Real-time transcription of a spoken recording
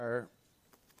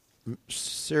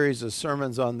series of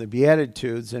sermons on the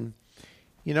Beatitudes, and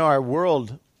our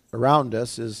world around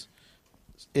us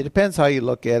it depends how you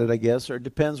look at it, I guess, or it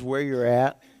depends where you're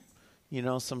at.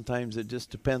 Sometimes it just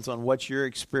depends on what you're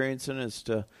experiencing as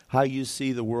to how you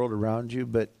see the world around you,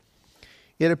 but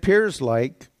it appears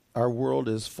like our world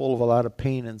is full of a lot of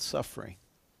pain and suffering.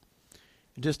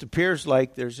 It just appears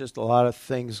like there's just a lot of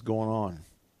things going on.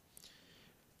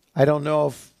 I don't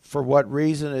know for what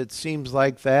reason it seems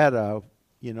like that.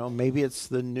 Maybe it's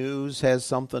the news has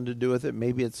something to do with it.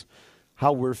 Maybe it's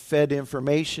how we're fed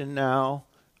information now.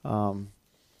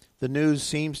 The news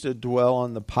seems to dwell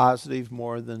on the positive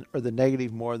the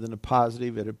negative more than the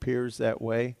positive. It appears that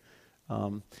way.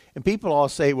 And people all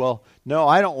say, well, no,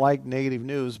 I don't like negative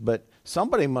news, but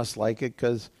somebody must like it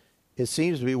because it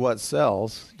seems to be what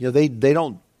sells. They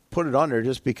don't put it on there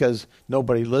just because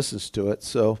nobody listens to it.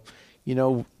 So,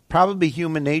 probably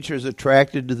human nature is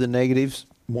attracted to the negatives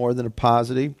more than a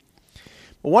positive.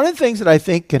 But one of the things that I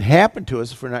think can happen to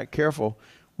us if we're not careful,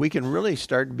 we can really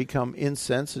start to become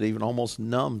insensitive and almost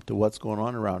numb to what's going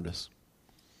on around us.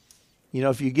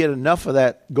 If you get enough of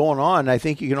that going on, I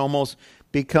think you can almost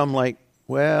become like,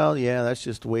 well, yeah, that's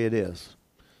just the way it is.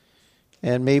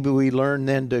 And maybe we learn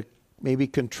then to maybe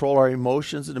control our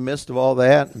emotions in the midst of all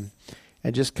that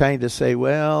and just kind of say,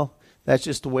 well, that's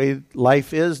just the way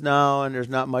life is now and there's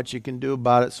not much you can do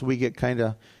about it. So we get kind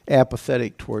of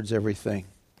apathetic towards everything.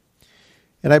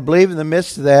 And I believe in the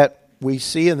midst of that, we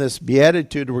see in this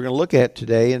beatitude we're going to look at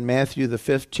today in Matthew, the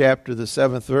 5th chapter, the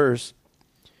 7th verse,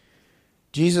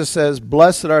 Jesus says,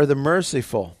 "Blessed are the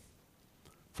merciful,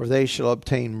 for they shall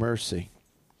obtain mercy."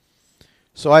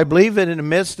 So I believe that in the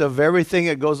midst of everything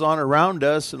that goes on around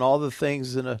us and all the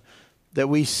things that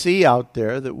we see out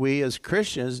there, that we as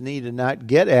Christians need to not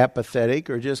get apathetic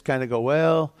or just kind of go,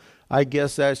 well, I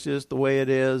guess that's just the way it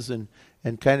is, and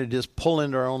kind of just pull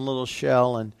into our own little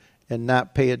shell and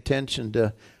not pay attention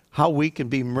to how we can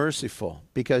be merciful,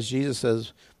 because Jesus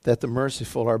says that the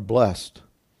merciful are blessed.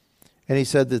 And he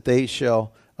said that they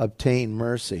shall obtain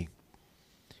mercy.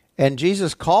 And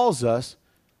Jesus calls us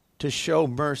to show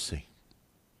mercy.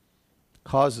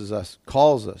 Calls us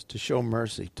to show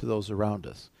mercy to those around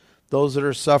us, those that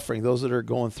are suffering, those that are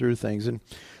going through things. And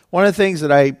one of the things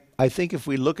that I think if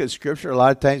we look at Scripture, a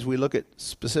lot of times we look at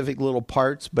specific little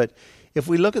parts, but if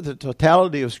we look at the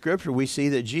totality of Scripture, we see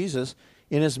that Jesus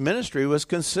in his ministry was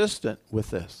consistent with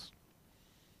this.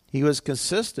 He was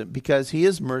consistent because he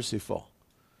is merciful.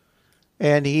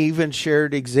 And he even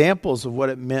shared examples of what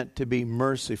it meant to be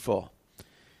merciful.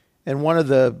 And one of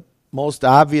the most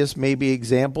obvious maybe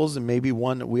examples, and maybe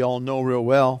one that we all know real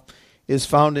well, is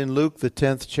found in Luke, the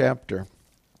 10th chapter.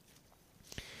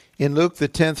 In Luke, the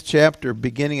 10th chapter,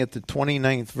 beginning at the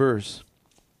 29th verse,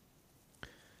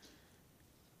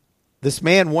 this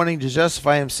man, wanting to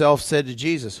justify himself, said to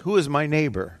Jesus, "Who is my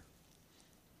neighbor?"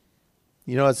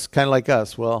 It's kind of like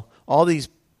us. Well, all these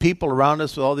people around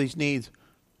us with all these needs,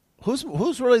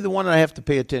 who's really the one that I have to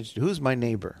pay attention to? Who's my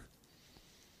neighbor?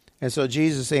 And so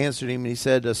Jesus answered him, and he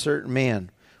said, "A certain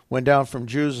man went down from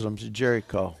Jerusalem to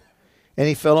Jericho, and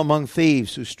he fell among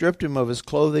thieves, who stripped him of his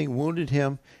clothing, wounded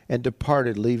him, and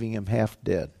departed, leaving him half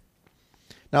dead.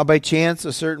 Now by chance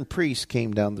a certain priest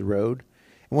came down the road,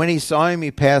 and when he saw him,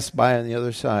 he passed by on the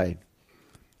other side,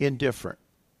 indifferent.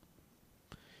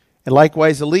 And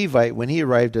likewise a Levite, when he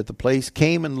arrived at the place,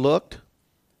 came and looked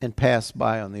and passed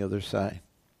by on the other side.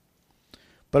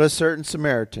 But a certain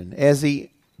Samaritan, as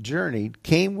he journeyed,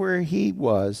 came where he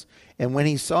was, and when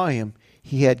he saw him,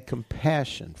 he had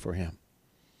compassion for him.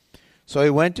 So he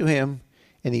went to him,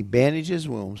 and he bandaged his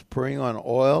wounds, pouring on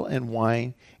oil and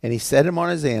wine, and he set him on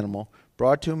his animal,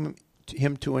 brought him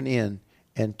to an inn,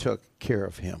 and took care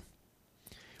of him.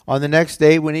 On the next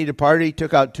day, when he departed, he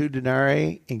took out 2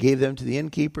 denarii and gave them to the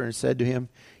innkeeper and said to him,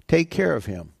 "Take care of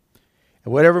him,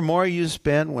 and whatever more you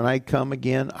spend, when I come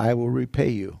again, I will repay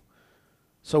you."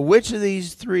 So which of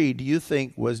these 3 do you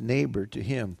think was neighbor to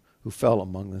him who fell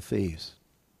among the thieves?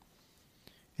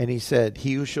 And he said,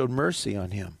 "He who showed mercy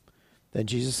on him." Then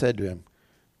Jesus said to him,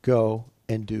 "Go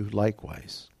and do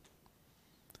likewise."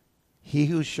 He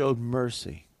who showed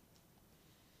mercy.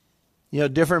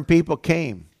 Different people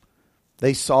came.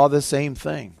 They saw the same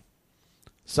thing.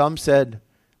 Some said,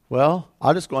 well,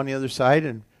 I'll just go on the other side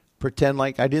and pretend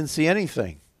like I didn't see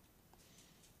anything.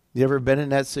 You ever been in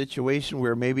that situation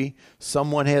where maybe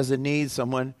someone has a need,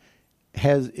 someone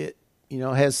has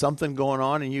something going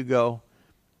on, and you go,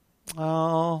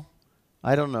 "Oh,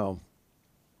 I don't know.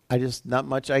 Not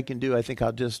much I can do. I think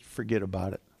I'll just forget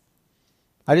about it.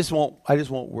 I just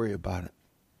won't worry about it."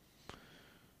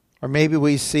 Or maybe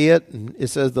we see it, and it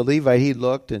says the Levite, he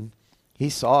looked and he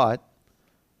saw it,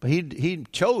 But he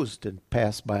chose to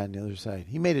pass by on the other side.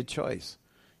 He made a choice.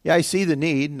 Yeah, I see the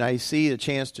need, and I see a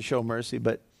chance to show mercy,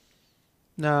 but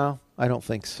no, I don't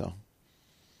think so.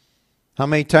 How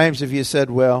many times have you said,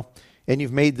 well, and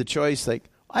you've made the choice, like,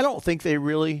 I don't think they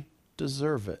really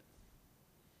deserve it.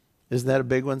 Isn't that a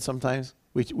big one sometimes?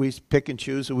 We pick and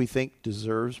choose who we think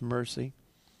deserves mercy.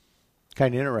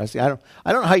 Kind of interesting. I don't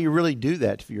know how you really do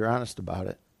that if you're honest about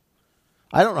it.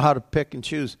 I don't know how to pick and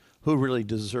choose who really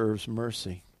deserves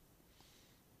mercy.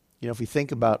 You know, if we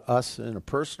think about us in a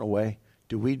personal way,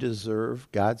 do we deserve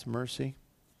God's mercy?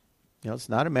 You know, it's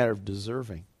not a matter of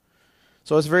deserving.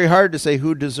 So it's very hard to say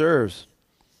who deserves.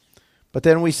 But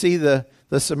then we see the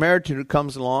Samaritan who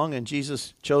comes along, and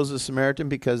Jesus chose the Samaritan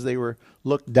because they were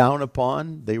looked down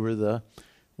upon. They were the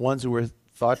ones who were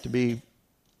thought to be,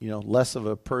 less of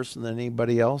a person than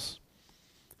anybody else.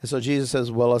 And so Jesus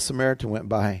says, well, a Samaritan went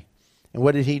by. And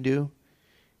what did he do?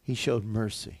 He showed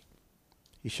mercy.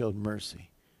 He showed mercy.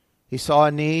 He saw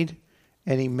a need,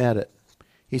 and he met it.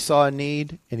 He saw a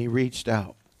need, and he reached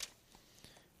out.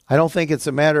 I don't think it's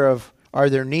a matter of, are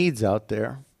there needs out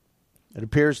there? It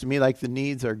appears to me like the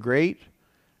needs are great,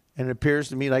 and it appears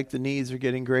to me like the needs are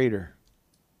getting greater.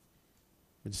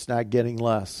 It's not getting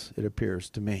less, it appears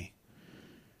to me.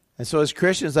 And so as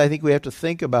Christians, I think we have to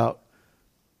think about,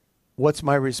 what's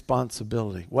my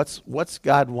responsibility? What's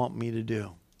God want me to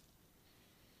do?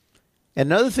 And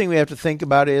another thing we have to think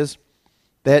about is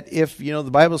that if, the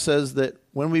Bible says that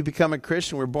when we become a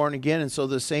Christian, we're born again, and so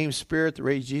the same Spirit that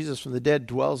raised Jesus from the dead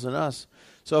dwells in us.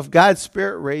 So if God's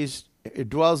Spirit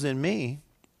dwells in me,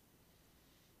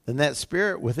 then that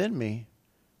Spirit within me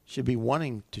should be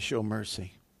wanting to show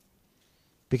mercy.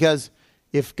 Because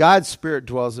if God's Spirit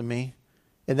dwells in me,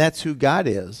 and that's who God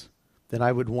is, then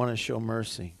I would want to show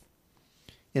mercy.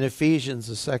 In Ephesians,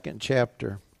 the second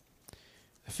chapter,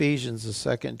 the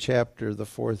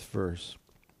 4th verse.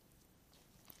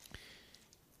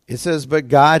 It says, but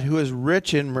God, who is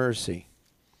rich in mercy,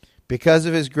 because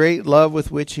of his great love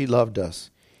with which he loved us,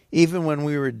 even when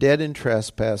we were dead in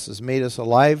trespasses, made us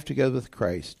alive together with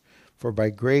Christ. For by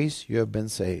grace you have been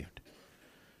saved.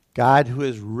 God, who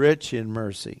is rich in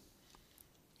mercy.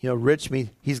 Rich means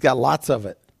he's got lots of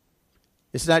it.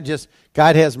 It's not just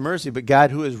God has mercy, but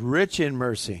God who is rich in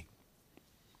mercy.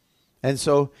 And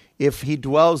so if he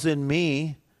dwells in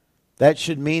me, that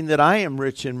should mean that I am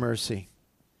rich in mercy,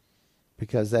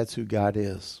 because that's who God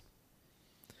is.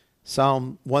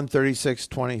 Psalm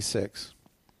 136:26.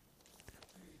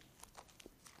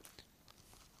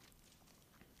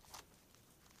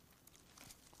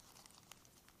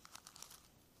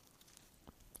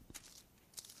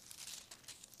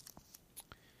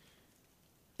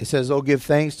 It says, give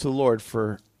thanks to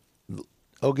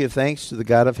the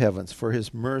God of heavens, for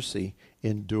his mercy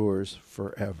endures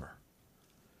forever.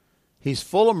 He's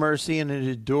full of mercy, and it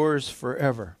endures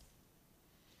forever.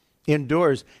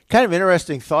 Endures. Kind of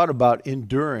interesting thought about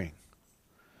enduring.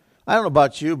 I don't know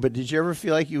about you, but did you ever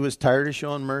feel like you was tired of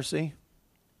showing mercy?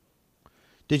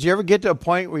 Did you ever get to a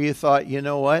point where you thought, you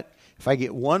know what? If I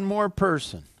get one more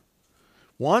person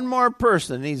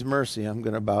that needs mercy, I'm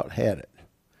going to about had it.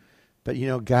 But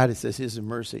God, it says his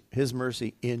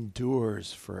mercy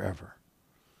endures forever.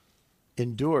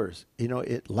 Endures.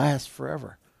 It lasts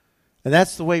forever. And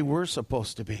that's the way we're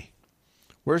supposed to be.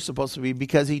 We're supposed to be,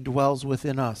 because he dwells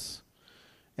within us.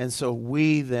 And so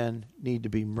we then need to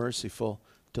be merciful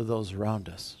to those around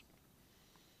us.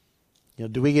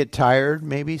 Do we get tired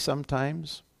maybe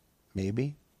sometimes?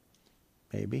 Maybe.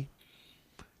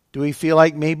 Do we feel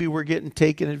like maybe we're getting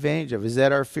taken advantage of? Is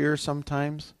that our fear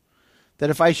sometimes? That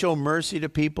if I show mercy to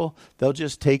people, they'll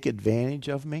just take advantage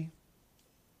of me?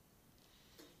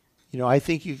 I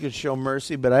think you can show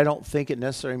mercy, but I don't think it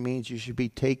necessarily means you should be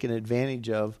taken advantage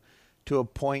of to a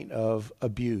point of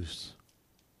abuse.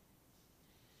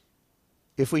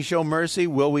 If we show mercy,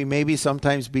 will we maybe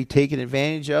sometimes be taken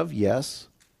advantage of? Yes.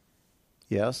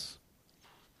 There's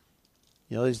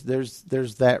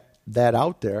that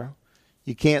out there.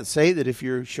 You can't say that if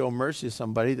you show mercy to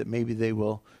somebody that maybe they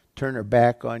will turn their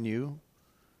back on you.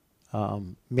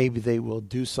 Maybe they will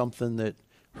do something that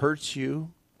hurts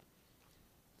you.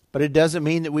 But it doesn't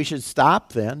mean that we should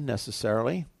stop then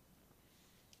necessarily.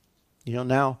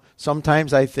 Now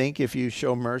sometimes I think if you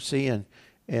show mercy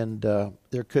and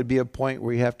there could be a point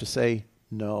where you have to say,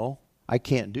 no, I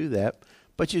can't do that.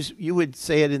 But you would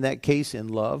say it in that case in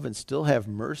love and still have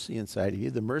mercy inside of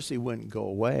you. The mercy wouldn't go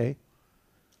away.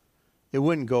 It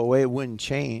wouldn't go away. It wouldn't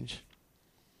change.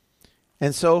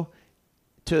 And so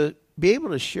to be able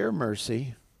to share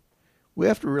mercy, we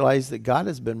have to realize that God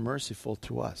has been merciful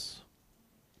to us.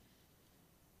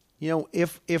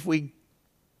 If we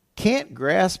can't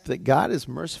grasp that God is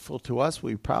merciful to us,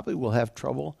 we probably will have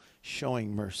trouble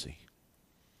showing mercy.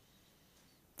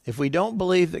 If we don't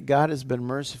believe that God has been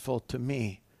merciful to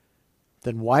me,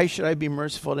 then why should I be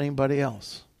merciful to anybody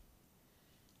else?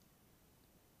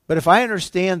 But if I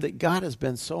understand that God has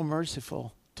been so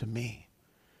merciful to me,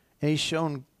 and He's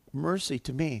shown mercy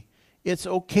to me, it's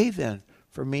okay then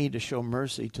for me to show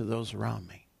mercy to those around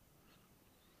me.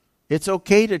 It's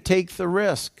okay to take the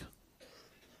risk.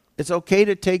 It's okay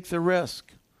to take the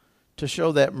risk to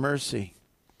show that mercy.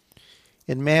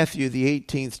 In Matthew, the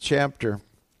 18th chapter,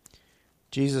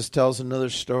 Jesus tells another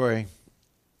story.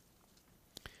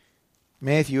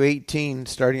 Matthew 18,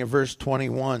 starting at verse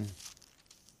 21.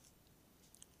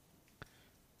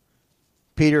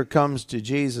 Peter comes to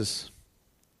Jesus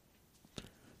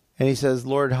and he says,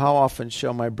 Lord, how often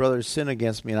shall my brother sin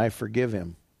against me and I forgive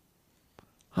him?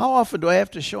 How often do I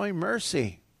have to show him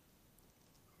mercy?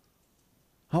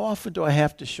 How often do I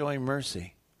have to show him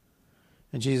mercy?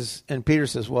 And Peter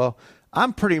says, well,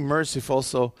 I'm pretty merciful,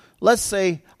 so let's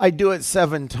say I do it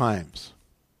 7 times.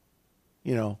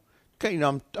 I'm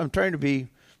trying to be,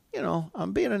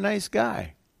 I'm being a nice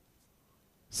guy.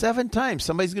 7 times.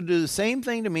 Somebody's going to do the same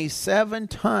thing to me 7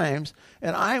 times,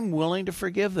 and I'm willing to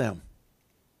forgive them.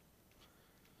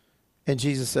 And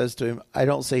Jesus says to him, I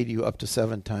don't say to you up to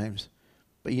 7 times,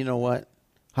 but you know what?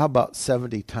 How about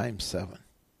 70 times 7?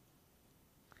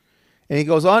 And he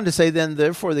goes on to say, then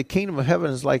therefore the kingdom of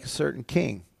heaven is like a certain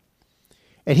king.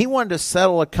 And he wanted to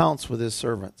settle accounts with his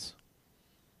servants.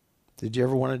 Did you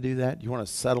ever want to do that? You want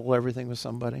to settle everything with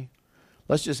somebody?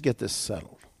 Let's just get this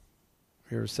settled.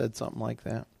 You ever said something like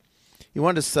that? He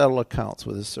wanted to settle accounts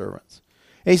with his servants.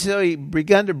 And so he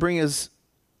began to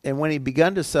and when he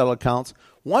began to settle accounts,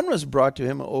 one was brought to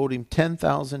him who owed him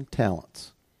 10,000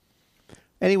 talents.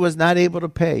 And he was not able to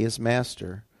pay his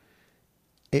master.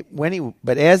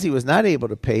 But as he was not able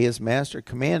to pay, his master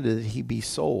commanded that he be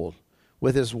sold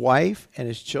with his wife and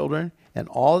his children and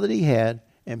all that he had,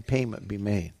 and payment be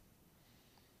made.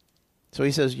 So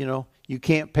he says, you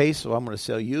can't pay, so I'm going to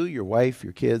sell you, your wife,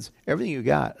 your kids, everything you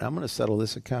got, and I'm going to settle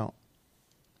this account.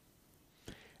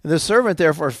 And the servant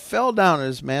therefore fell down at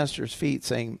his master's feet,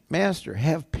 saying, Master,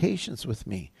 have patience with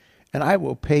me, and I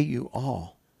will pay you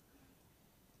all.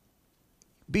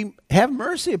 Have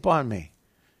mercy upon me.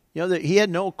 That he had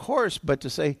no course but to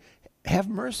say, have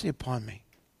mercy upon me.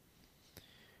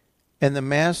 And the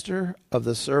master of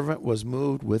the servant was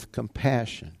moved with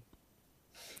compassion.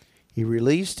 He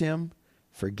released him,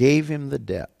 forgave him the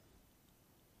debt.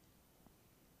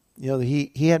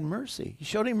 He had mercy. He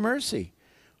showed him mercy.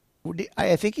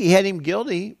 I think he had him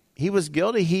guilty. He was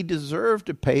guilty. He deserved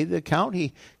to pay the account.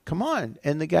 Come on.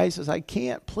 And the guy says, I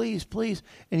can't, please, please.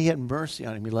 And he had mercy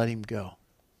on him. He let him go.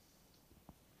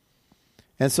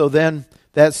 And so then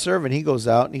that servant, he goes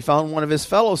out and he found one of his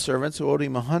fellow servants who owed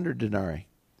him 100 denarii.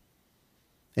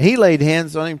 And he laid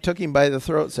hands on him, took him by the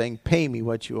throat, saying, pay me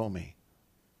what you owe me.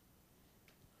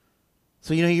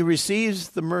 So, he receives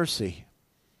the mercy.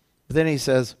 But then he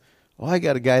says, I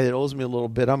got a guy that owes me a little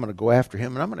bit. I'm going to go after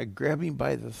him, and I'm going to grab him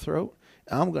by the throat,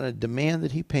 and I'm going to demand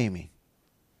that he pay me.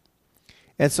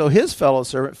 And so his fellow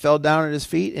servant fell down at his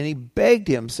feet, and he begged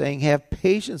him, saying, have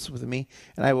patience with me,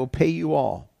 and I will pay you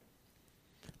all.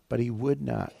 But he would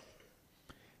not.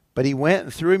 But he went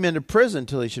and threw him into prison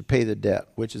till he should pay the debt,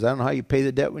 which is, I don't know how you pay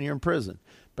the debt when you're in prison.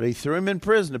 But he threw him in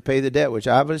prison to pay the debt, which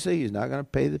obviously he's not going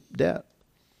to pay the debt.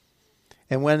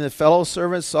 And when the fellow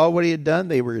servants saw what he had done,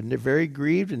 they were very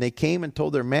grieved, and they came and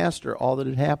told their master all that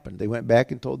had happened. They went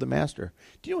back and told the master.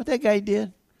 Do you know what that guy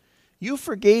did? You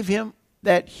forgave him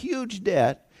that huge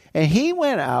debt, and he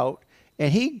went out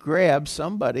and he grabbed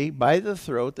somebody by the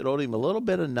throat that owed him a little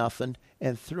bit of nothing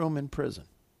and threw him in prison.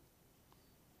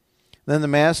 Then the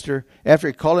master, after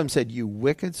he called him, said, you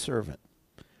wicked servant,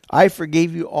 I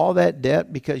forgave you all that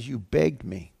debt because you begged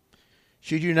me.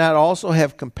 Should you not also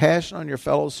have compassion on your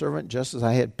fellow servant, just as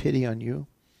I had pity on you?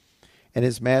 And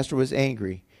his master was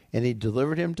angry, and he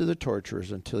delivered him to the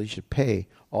torturers until he should pay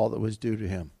all that was due to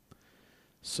him.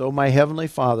 So my heavenly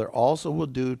Father also will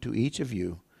do to each of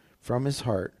you from his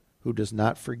heart who does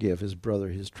not forgive his brother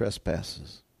his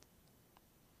trespasses.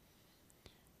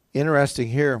 Interesting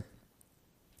here.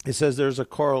 It says there's a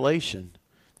correlation.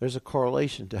 There's a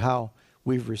correlation to how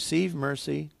we've received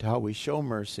mercy, to how we show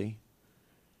mercy.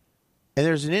 And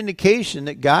there's an indication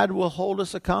that God will hold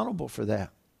us accountable for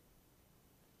that.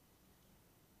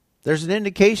 There's an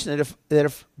indication that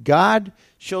if God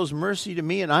shows mercy to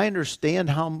me and I understand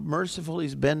how merciful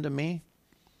he's been to me,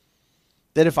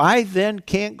 that if I then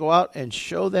can't go out and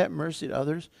show that mercy to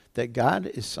others, that God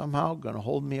is somehow going to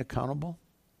hold me accountable.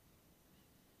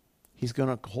 He's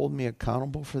going to hold me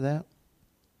accountable for that.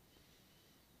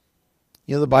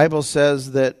 You know, the Bible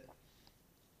says that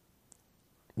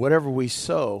whatever we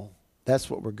sow, that's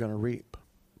what we're going to reap.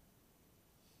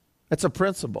 That's a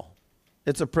principle.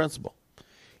 It's a principle.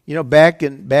 You know, back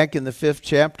in the 5th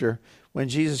chapter, when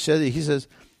Jesus said it, he says,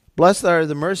 "Blessed are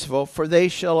the merciful, for they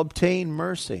shall obtain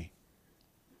mercy."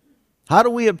 How do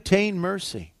we obtain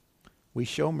mercy? We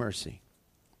show mercy.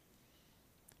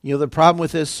 You know, the problem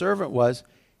with this servant was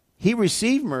he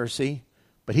received mercy,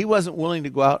 but he wasn't willing to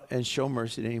go out and show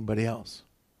mercy to anybody else.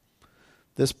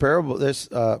 This parable, this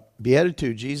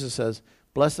beatitude, Jesus says,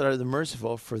 "Blessed are the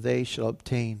merciful, for they shall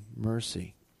obtain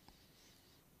mercy."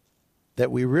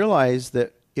 That we realize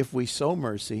that if we sow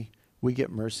mercy, we get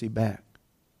mercy back.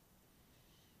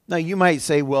 Now, you might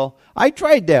say, "Well, I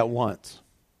tried that once."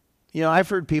 You know, I've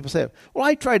heard people say, "Well,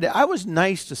 I tried that. I was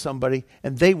nice to somebody,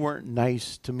 and they weren't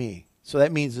nice to me. So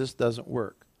that means this doesn't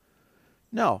work."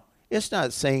 No, it's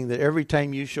not saying that every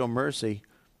time you show mercy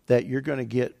that you're going to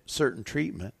get certain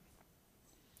treatment.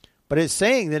 But it's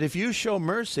saying that if you show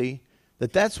mercy,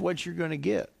 that that's what you're going to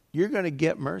get. You're going to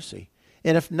get mercy.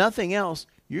 And if nothing else,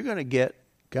 you're going to get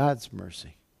God's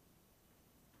mercy.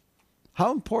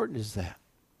 How important is that?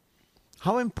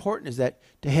 How important is that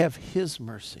to have His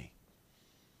mercy?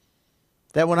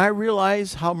 That when I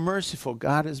realize how merciful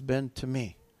God has been to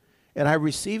me, and I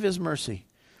receive His mercy,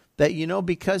 that, you know,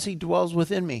 because He dwells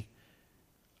within me,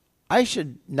 I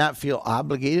should not feel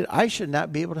obligated. I should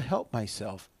not be able to help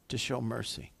myself to show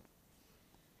mercy.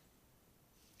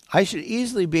 I should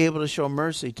easily be able to show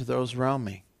mercy to those around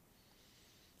me,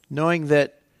 knowing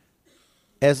that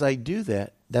as I do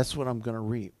that, that's what I'm going to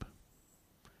reap.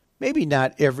 Maybe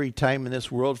not every time in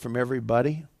this world from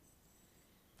everybody,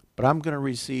 but I'm going to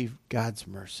receive God's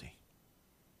mercy.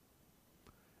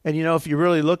 And you know, if you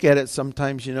really look at it,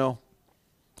 sometimes, you know,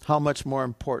 how much more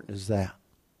important is that?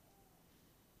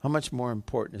 How much more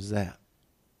important is that?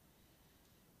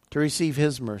 To receive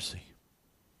His mercy.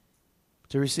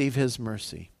 To receive His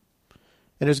mercy.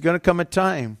 And there's going to come a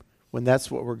time when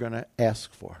that's what we're going to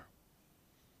ask for.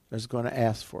 There's going to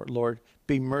ask for, "Lord,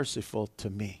 be merciful to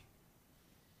me.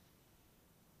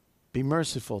 Be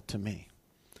merciful to me."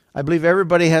 I believe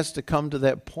everybody has to come to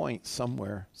that point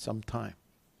somewhere, sometime.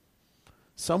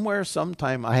 Somewhere,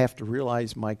 sometime, I have to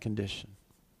realize my condition.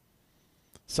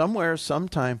 Somewhere,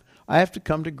 sometime, I have to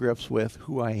come to grips with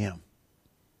who I am.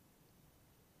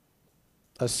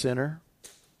 A sinner,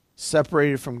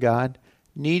 separated from God,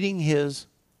 needing His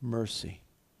mercy.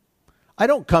 I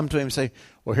don't come to Him and say,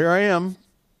 "Well, here I am.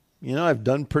 You know, I've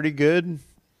done pretty good.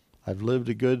 I've lived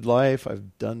a good life.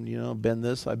 I've done, you know, been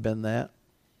this, I've been that."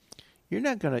 You're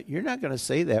not gonna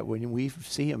say that when we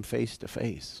see Him face to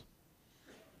face.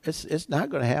 It's not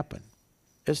going to happen.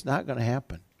 It's not going to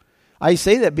happen. I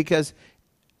say that because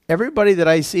everybody that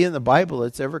I see in the Bible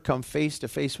that's ever come face to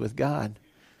face with God,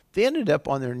 they ended up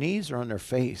on their knees or on their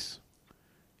face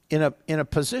in a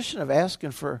position of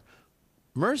asking for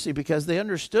mercy, because they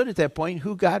understood at that point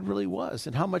who God really was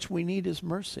and how much we need His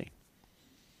mercy.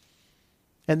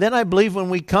 And then I believe when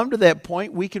we come to that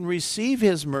point, we can receive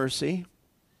His mercy.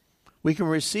 We can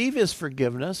receive His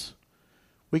forgiveness.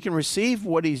 We can receive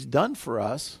what He's done for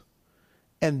us.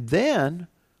 And then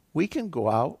we can go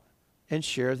out and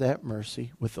share that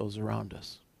mercy with those around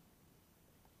us.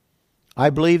 I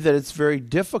believe that it's very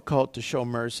difficult to show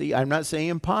mercy. I'm not saying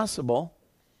impossible.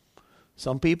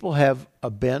 Some people have a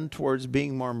bend towards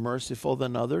being more merciful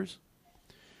than others.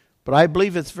 But I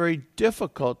believe it's very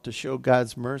difficult to show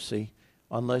God's mercy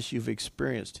unless you've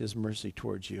experienced His mercy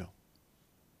towards you.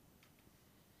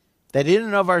 That in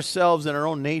and of ourselves, in our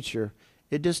own nature,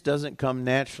 it just doesn't come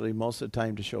naturally most of the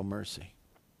time to show mercy.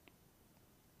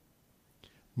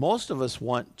 Most of us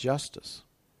want justice.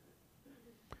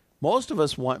 Most of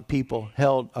us want people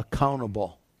held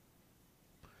accountable.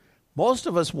 Most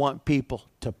of us want people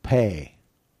to pay.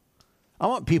 I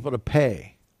want people to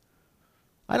pay.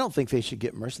 I don't think they should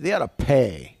get mercy. They ought to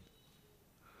pay.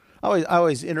 I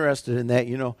always interested in that.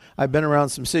 You know, I've been around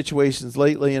some situations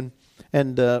lately and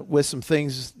with some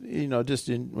things, you know, just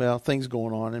things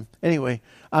going on. And anyway,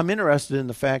 I'm interested in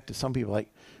the fact that some people are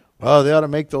like, well, they ought to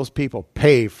make those people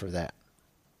pay for that.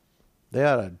 They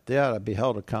ought to be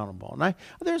held accountable. And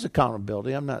there's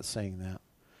accountability. I'm not saying that.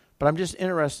 But I'm just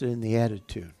interested in the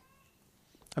attitude.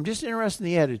 I'm just interested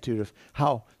in the attitude of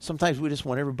how sometimes we just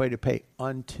want everybody to pay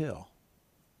until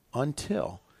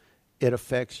it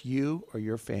affects you or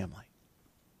your family.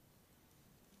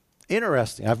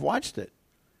 Interesting. I've watched it.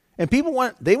 And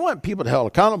they want people to be held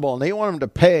accountable, and they want them to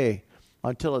pay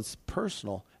until it's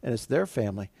personal and it's their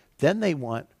family. Then they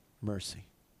want mercy.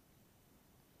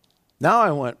 Now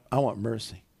I want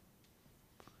mercy.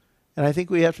 And I think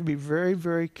we have to be very,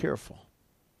 very careful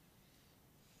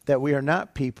that we are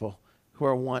not people who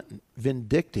are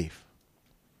vindictive,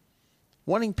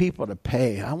 wanting people to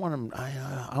pay. I want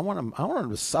them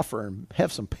to suffer and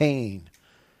have some pain.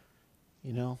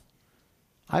 You know,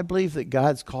 I believe that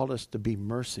God's called us to be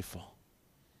merciful.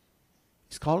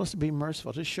 He's called us to be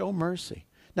merciful, to show mercy.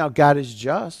 Now, God is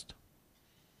just.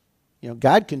 You know,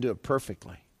 God can do it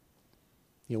perfectly.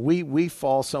 You know, we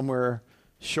fall somewhere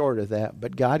short of that,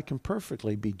 but God can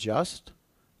perfectly be just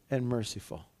and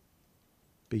merciful.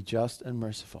 Be just and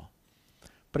merciful.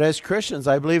 But as Christians,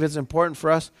 I believe it's important for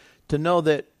us to know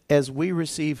that as we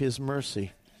receive His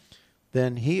mercy,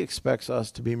 then He expects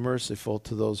us to be merciful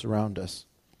to those around us.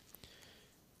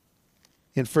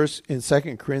 In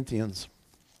 2 Corinthians,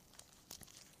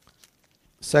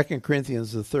 the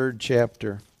 3rd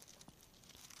chapter,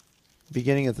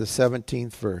 beginning at the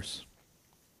 17th verse.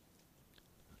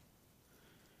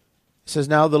 It says,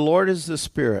 "Now the Lord is the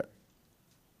Spirit,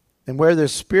 and where the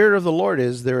Spirit of the Lord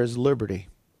is, there is liberty."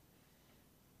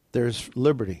 There's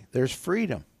liberty. There's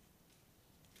freedom.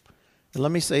 And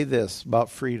let me say this about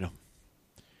freedom.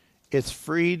 It's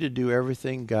free to do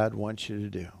everything God wants you to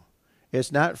do.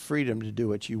 It's not freedom to do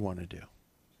what you want to do.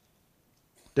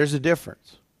 There's a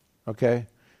difference, okay?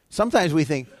 Sometimes we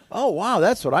think, oh, wow,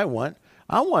 that's what I want.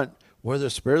 I want, where the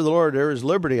Spirit of the Lord, there is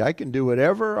liberty. I can do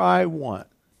whatever I want.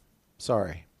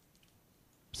 Sorry.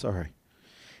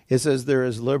 It says there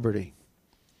is liberty.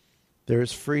 There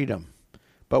is freedom.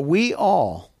 But we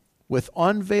all, with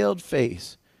unveiled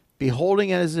face,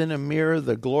 beholding as in a mirror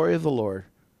the glory of the Lord,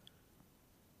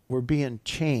 we're being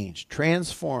changed,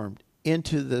 transformed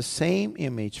into the same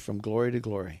image from glory to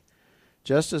glory,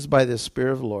 just as by the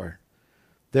Spirit of the Lord.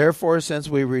 Therefore, since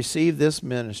we receive this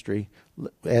ministry,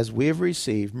 as we have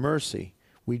received mercy,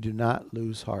 we do not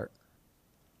lose heart.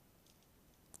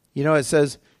 You know, it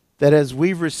says that as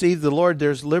we've received the Lord,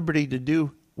 there's liberty to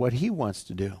do what He wants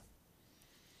to do.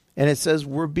 And it says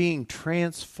we're being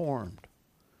transformed.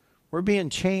 We're being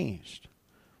changed.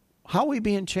 How are we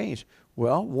being changed?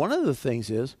 Well, one of the things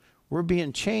is we're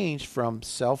being changed from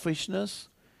selfishness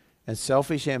and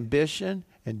selfish ambition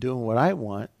and doing what I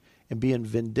want and being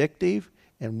vindictive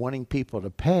and wanting people to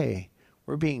pay.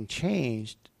 We're being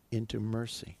changed into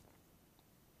mercy.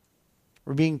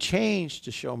 We're being changed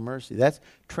to show mercy. That's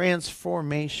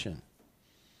transformation.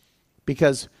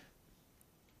 Because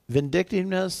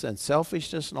vindictiveness and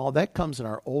selfishness and all that comes in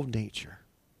our old nature.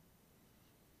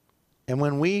 And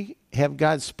when we have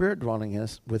God's Spirit dwelling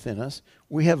within us,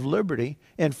 we have liberty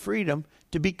and freedom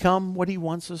to become what He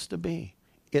wants us to be.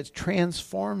 It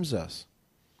transforms us.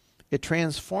 It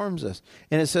transforms us.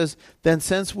 And it says, then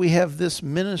since we have this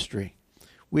ministry,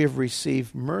 we have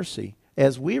received mercy.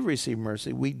 As we receive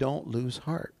mercy, we don't lose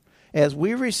heart. As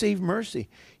we receive mercy,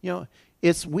 you know,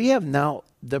 we have now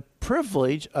the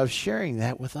privilege of sharing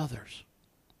that with others.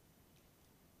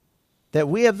 That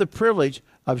we have the privilege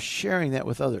of sharing that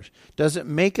with others. Does it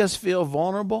make us feel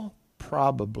vulnerable?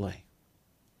 Probably.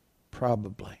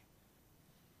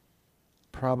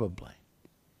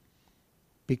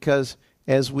 Because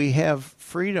as we have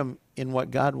freedom in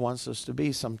what God wants us to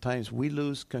be, sometimes we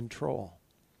lose control.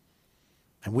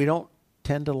 And we don't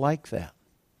tend to like that.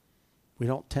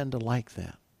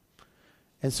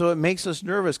 And so it makes us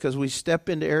nervous because we step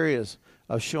into areas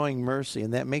of showing mercy,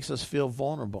 and that makes us feel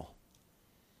vulnerable.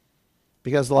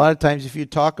 Because a lot of times if you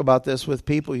talk about this with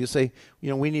people, you say, you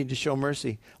know, we need to show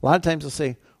mercy. A lot of times they'll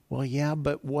say, well, yeah,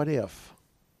 but what if?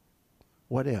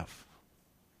 What if?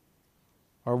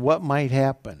 Or what might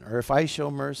happen? Or if I show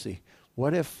mercy,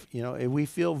 what if, you know, we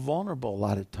feel vulnerable a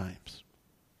lot of times.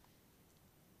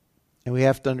 And we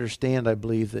have to understand, I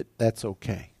believe, that that's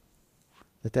okay.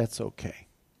 That's okay.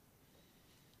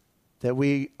 That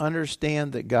we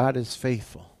understand that God is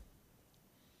faithful.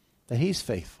 That He's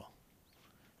faithful.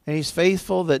 And He's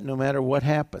faithful that no matter what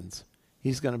happens,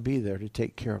 He's going to be there to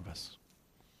take care of us.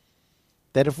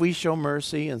 That if we show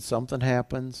mercy and something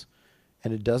happens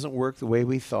and it doesn't work the way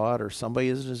we thought, or somebody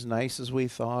isn't as nice as we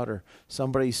thought, or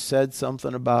somebody said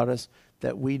something about us,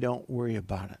 that we don't worry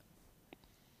about it.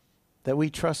 That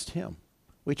we trust Him.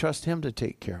 We trust Him to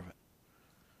take care of it.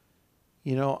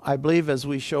 You know, I believe as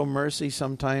we show mercy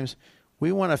sometimes,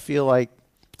 we want to feel like,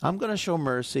 I'm going to show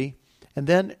mercy, and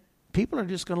then people are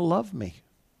just going to love me.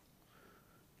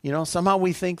 You know, somehow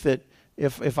we think that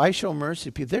if I show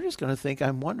mercy, they're just going to think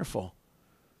I'm wonderful.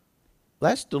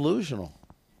 That's delusional.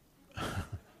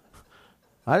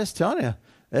 I just tell you,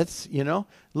 that's, you know,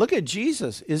 look at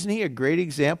Jesus. Isn't He a great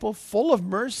example? Full of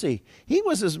mercy.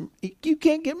 You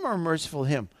can't get more merciful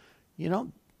than Him. You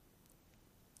know,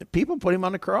 people put Him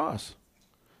on the cross,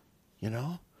 you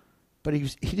know, but he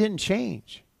didn't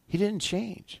change. He didn't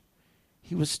change.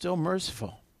 He was still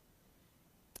merciful.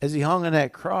 As He hung on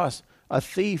that cross, a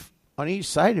thief on each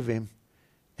side of him.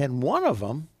 And one of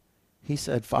them, he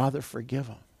said, Father, forgive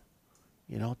them.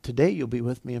 You know, today you'll be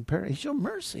with me in paradise. He showed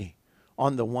mercy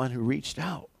on the one who reached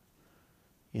out.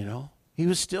 You know, he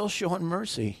was still showing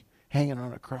mercy hanging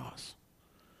on a cross.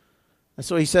 And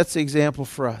so he sets the example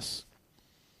for us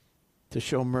to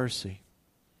show mercy.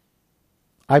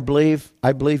 I believe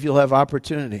you'll have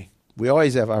opportunity. We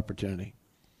always have opportunity.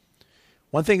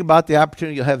 One thing about the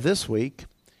opportunity you'll have this week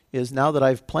is, now that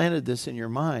I've planted this in your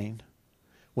mind,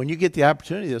 when you get the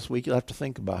opportunity this week, you'll have to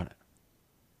think about it.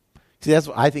 See,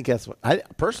 I think that's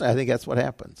what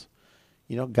happens.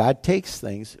 You know, God takes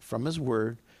things from his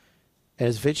word, and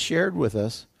if it's shared with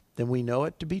us, then we know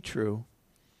it to be true,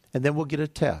 and then we'll get a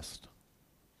test.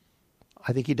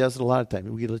 I think he does it a lot of times.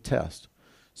 We get a test.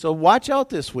 So watch out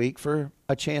this week for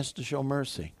a chance to show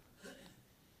mercy.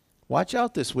 Watch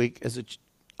out this week as an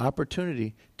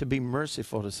opportunity to be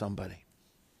merciful to somebody.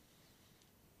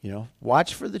 You know,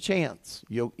 watch for the chance.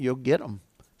 You'll get them.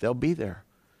 They'll be there.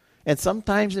 And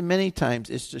sometimes and many times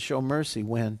it's to show mercy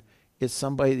when it's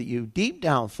somebody that you deep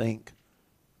down think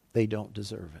they don't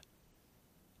deserve it.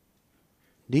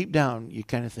 Deep down you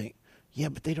kind of think, yeah,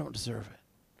 but they don't deserve it.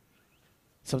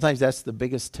 Sometimes that's the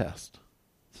biggest test.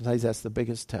 Sometimes that's the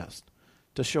biggest test,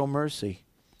 to show mercy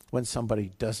when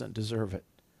somebody doesn't deserve it.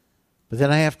 But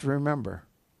then I have to remember,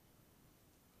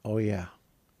 oh yeah,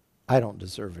 I don't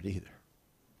deserve it either.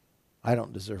 I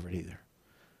don't deserve it either.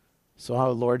 So,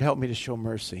 oh, Lord, help me to show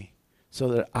mercy so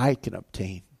that I can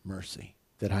obtain mercy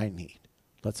that I need.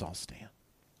 Let's all stand.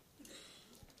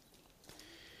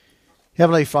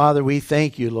 Heavenly Father, we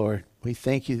thank you, Lord. We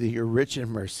thank you that you're rich in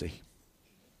mercy,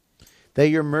 that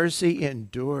your mercy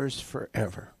endures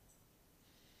forever.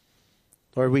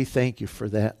 Lord, we thank you for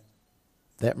that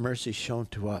mercy shown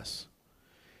to us.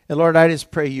 And Lord, I just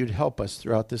pray you'd help us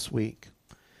throughout this week.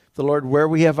 The Lord, where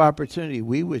we have opportunity,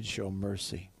 we would show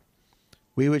mercy.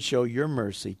 We would show your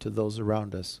mercy to those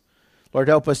around us. Lord,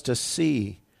 help us to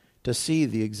see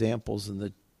the examples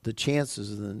and the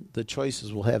chances and the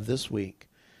choices we'll have this week,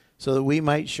 so that we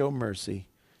might show mercy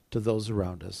to those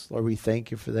around us. Lord, we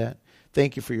thank you for that.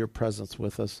 Thank you for your presence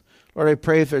with us. Lord, I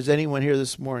pray if there's anyone here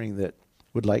this morning that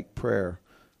would like prayer,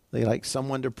 they'd like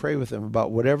someone to pray with them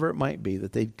about whatever it might be,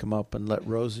 that they'd come up and let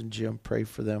Rose and Jim pray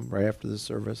for them right after the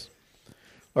service.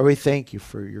 Lord, we thank you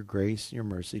for your grace and your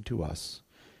mercy to us.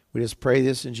 We just pray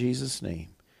this in Jesus' name.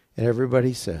 And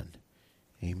everybody said,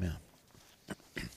 amen.